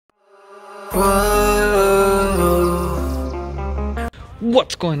What's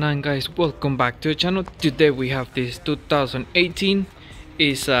going on, guys? Welcome back to the channel. Today we have this 2018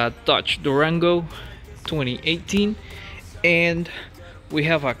 is a Dodge Durango 2018, and we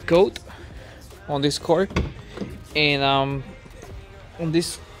have a code on this car. And on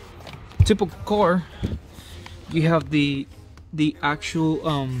this typical car you have the actual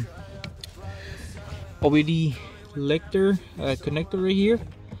OBD lector connector right here,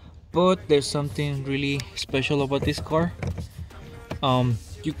 but there's something really special about this car.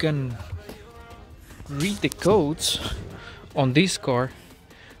 You can read the codes on this car,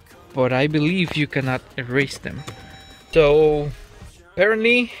 but I believe you cannot erase them. So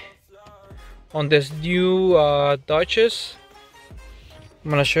apparently on this new Dodges, I'm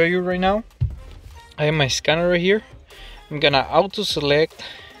gonna show you right now. I have my scanner right here. I'm gonna auto select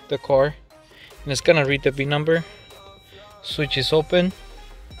the car and it's gonna read the VIN number. Switch is open.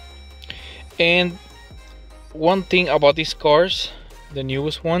 And one thing about these cars, the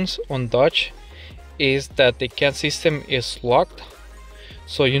newest ones on Dodge, is that the CAN system is locked,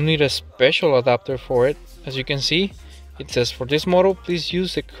 so you need a special adapter for it. As you can see, it says for this model please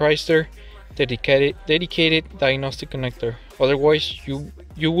use the Chrysler dedicated diagnostic connector, otherwise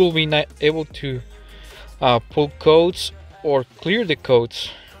you will be not able to pull codes or clear the codes.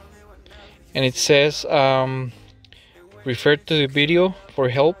 And it says refer to the video for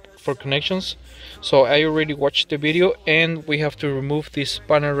help for connections. So I already watched the video, and we have to remove this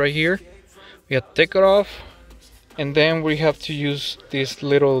panel right here. We have to take it off, and then we have to use this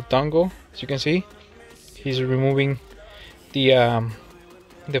little dongle. As you can see, he's removing the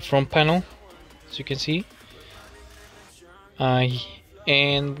front panel, as you can see,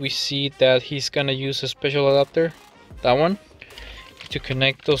 and we see that he's gonna use a special adapter, that one, to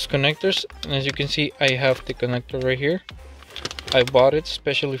connect those connectors. And as you can see, I have the connector right here. I bought it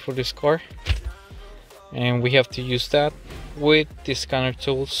especially for this car, and we have to use that with the scanner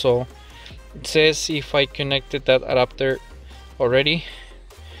tool. So it says if I connected that adapter already,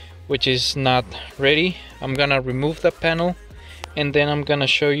 which is not ready, I'm gonna remove that panel, and then I'm gonna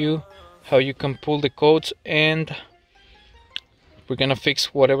show you how you can pull the codes, and we're gonna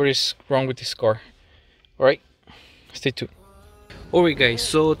fix whatever is wrong with this car. Alright, stay tuned. Alright guys,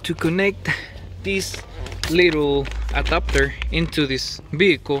 so to connect this little adapter into this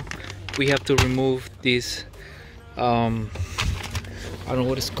vehicle, we have to remove this I don't know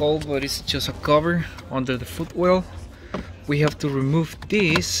what it's called, but it's just a cover under the footwell. We have to remove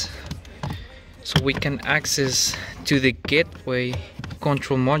this so we can access to the gateway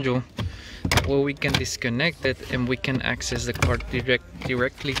control module, where we can disconnect it and we can access the car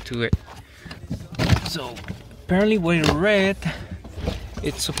directly to it. So apparently when I read,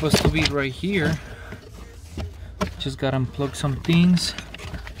 it's supposed to be right here. Just gotta unplug some things.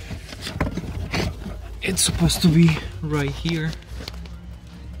 It's supposed to be right here.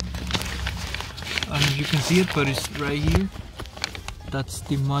 I don't know if you can see it, but it's right here. That's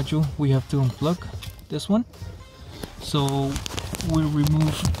the module we have to unplug, this one. So we'll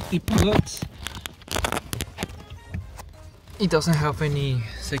remove the plugs. It doesn't have any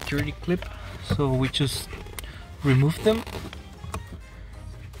security clip, so we just remove them.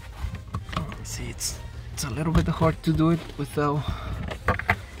 See, it's a little bit hard to do it without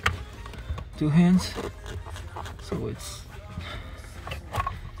two hands, so it's,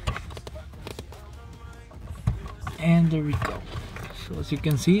 and there we go. So as you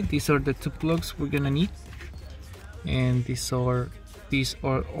can see, these are the two plugs we're gonna need, and these are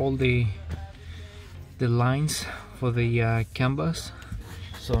all the lines for the canvas.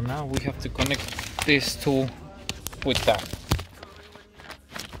 So now we have to connect this tool with that.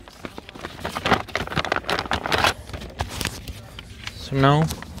 So now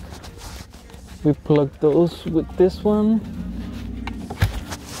we plug those with this one.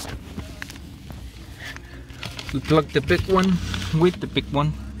 We plug the big one with the big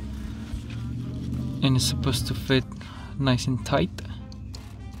one, and it's supposed to fit nice and tight.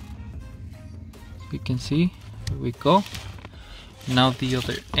 You can see, here we go. Now the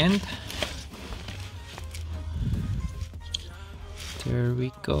other end. There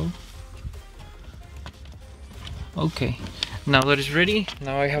we go. Okay, now that it's ready,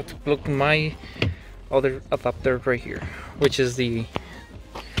 now I have to plug my other adapter right here, which is the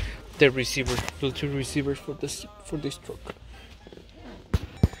receiver, Bluetooth receiver for this truck.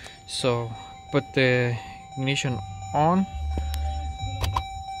 So put the ignition on,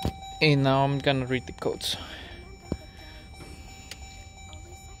 and now I'm gonna read the codes.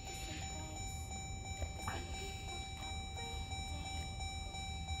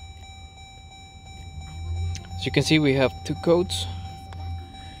 As you can see, we have two codes.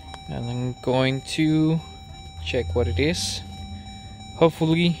 and I'm going to check what it is.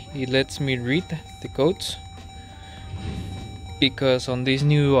 Hopefully it lets me read the codes, because on these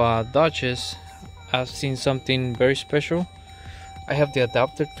new Dodges I've seen something very special. I have the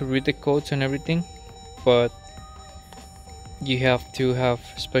adapter to read the codes and everything, but you have to have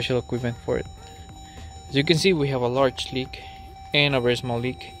special equipment for it. As you can see, we have a large leak and a very small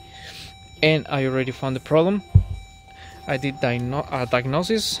leak, and I already found the problem. I did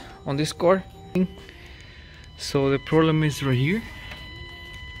diagnosis on this car. So the problem is right here.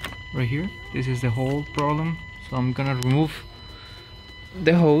 This is the whole problem. So I'm gonna remove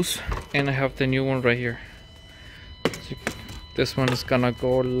the hose, and I have the new one right here. So this one is gonna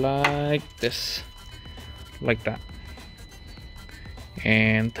go like this, like that,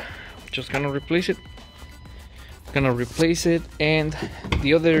 and I'm just gonna replace it. And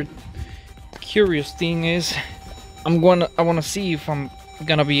the other curious thing is, I wanna see if I'm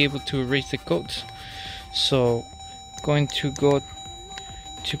gonna be able to erase the codes. So going to go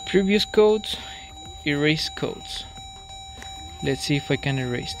to previous codes, erase codes. Let's see if I can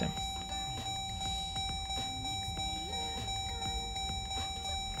erase them.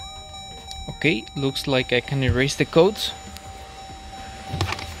 Okay, looks like I can erase the codes.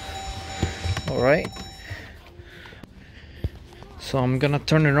 Alright, so I'm gonna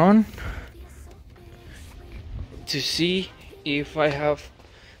turn it on to see if I have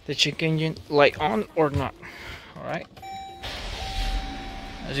the check engine light on or not. Alright,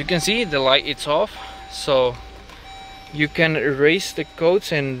 as you can see, the light is off, so you can erase the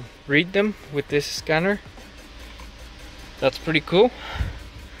codes and read them with this scanner. That's pretty cool.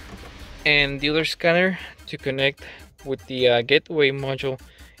 And the other scanner to connect with the gateway module,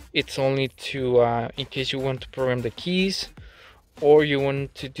 it's only to in case you want to program the keys or you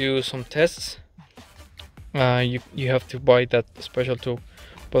want to do some tests. You have to buy that special tool,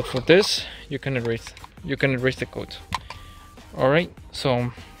 but for this you can erase the code. All right,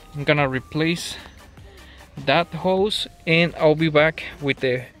 so I'm gonna replace that hose, and I'll be back with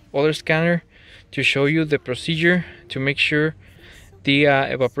the other scanner to show you the procedure to make sure the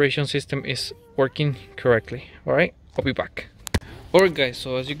evaporation system is working correctly. All right, I'll be back. Alright guys,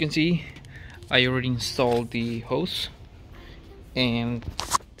 so as you can see, I already installed the hose, and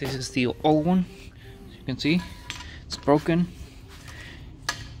this is the old one. As you can see, it's broken.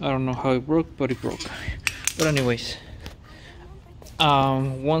 I don't know how it broke, but it broke. But anyways,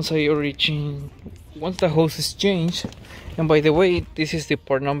 once the hose is changed, and by the way, this is the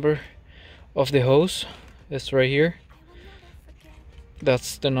part number of the hose. It's right here.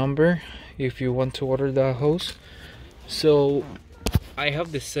 That's the number if you want to order the hose. So I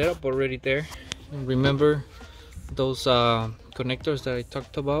have the setup already there. Remember those connectors that I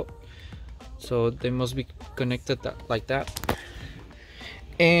talked about? So they must be connected like that.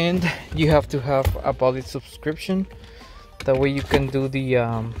 And you have to have a valid subscription. That way you can do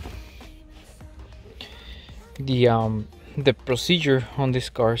the procedure on this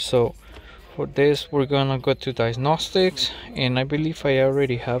car. So for this, we're gonna go to diagnostics, and I believe I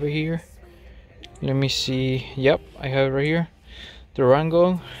already have it here. Let me see. Yep, I have it right here.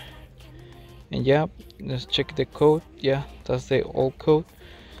 Durango. And yep, let's check the code. Yeah, that's the old code.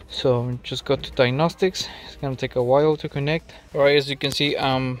 So just go to diagnostics. It's gonna take a while to connect. Alright, as you can see,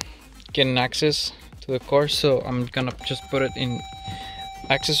 I'm getting access to the car, so I'm gonna just put it in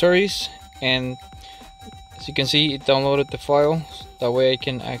accessories, and as you can see, it downloaded the file. That way I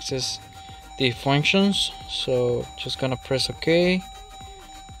can access the functions. So just gonna press OK.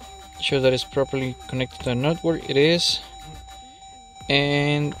 Sure that it's properly connected to the network. It is.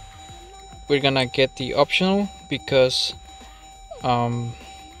 And we're gonna get the optional because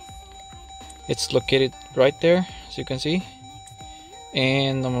it's located right there, as you can see.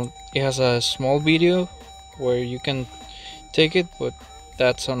 And it has a small video where you can take it, but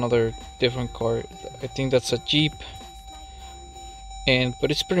that's another different car. I think that's a Jeep,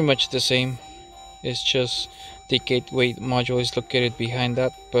 but it's pretty much the same. It's just the gateway module is located behind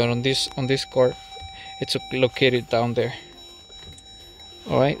that, but on this car it's located down there.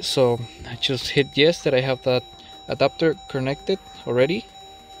 Alright, so I just hit yes that I have that adapter connected already.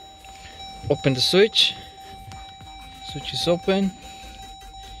 Open the switch. Switch is open,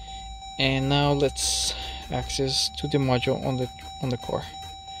 and now let's access to the module on the car.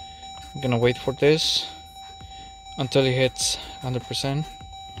 I'm gonna wait for this until it hits 100%.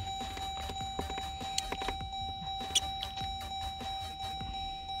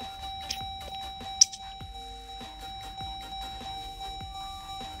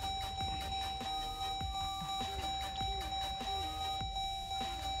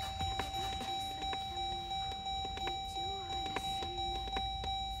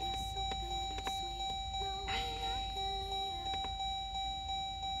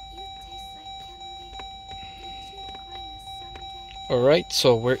 Alright,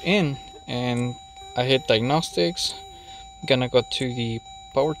 so we're in, and I hit diagnostics. I'm gonna go to the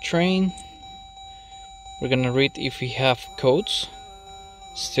powertrain. We're gonna read if we have codes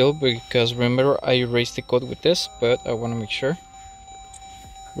still, because remember I erased the code with this, but I want to make sure.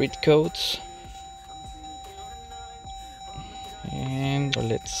 Read codes, and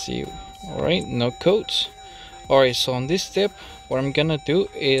let's see. Alright, no codes. Alright, so on this step what I'm gonna do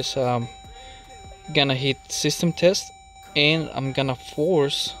is gonna hit system test, and I'm gonna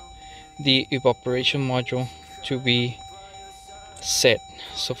force the evaporation module to be set.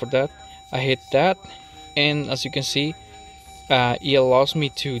 So for that I hit that, and as you can see it allows me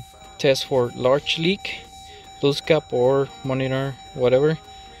to test for large leak, loose cap, or monitor, whatever,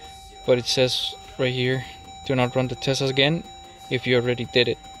 but it says right here, do not run the test again if you already did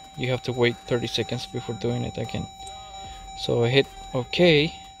it. You have to wait 30 seconds before doing it again. So I hit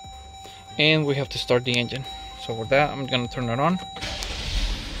OK, and we have to start the engine. So for that I'm gonna turn it on,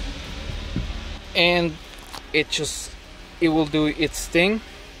 and it will do its thing.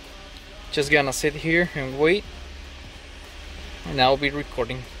 Just gonna sit here and wait, and I'll be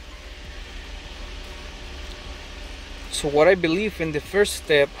recording. So what I believe in the first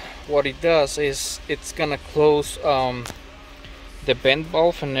step, what it does is it's gonna close the vent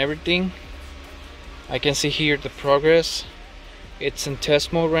valve and everything. I can see here the progress. It's in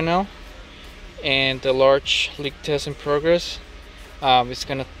test mode right now, and the large leak test in progress. It's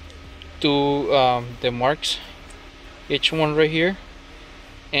gonna do the marks, each one right here,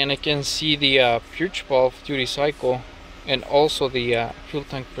 and I can see the purge valve duty cycle and also the fuel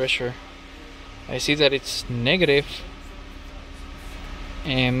tank pressure. I see that it's negative,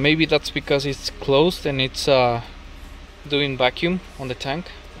 and maybe that's because it's closed and it's doing vacuum on the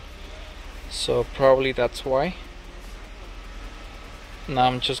tank, so probably that's why. Now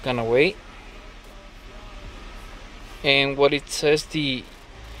I'm just gonna wait, and what it says, the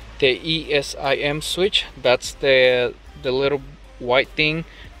ESIM switch, that's the little white thing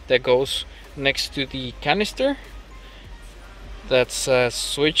that goes next to the canister. That's a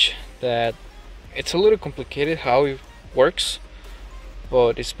switch that it's a little complicated how it works,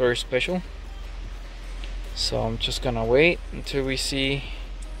 but it's very special. So I'm just gonna wait until we see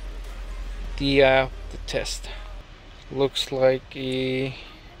the test. Looks like it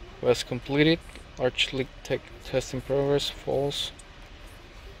was completed. Large leak test in progress, false.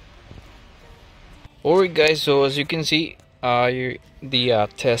 Alright guys, so as you can see the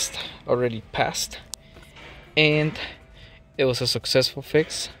test already passed, and it was a successful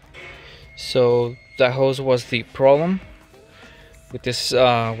fix. So that hose was the problem with this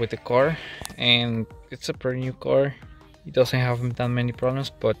with the car, and it's a pretty new car. It doesn't have that many problems,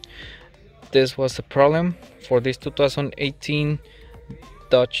 but this was the problem for this 2018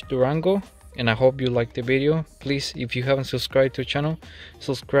 Dodge Durango. And I hope you liked the video. Please, if you haven't subscribed to the channel,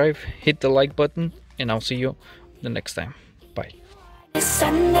 subscribe, hit the like button, and I'll see you the next time. Bye.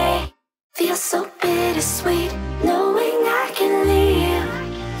 Sunday feels so bittersweet, knowing I can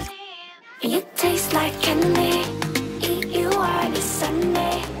leave. You taste like candy.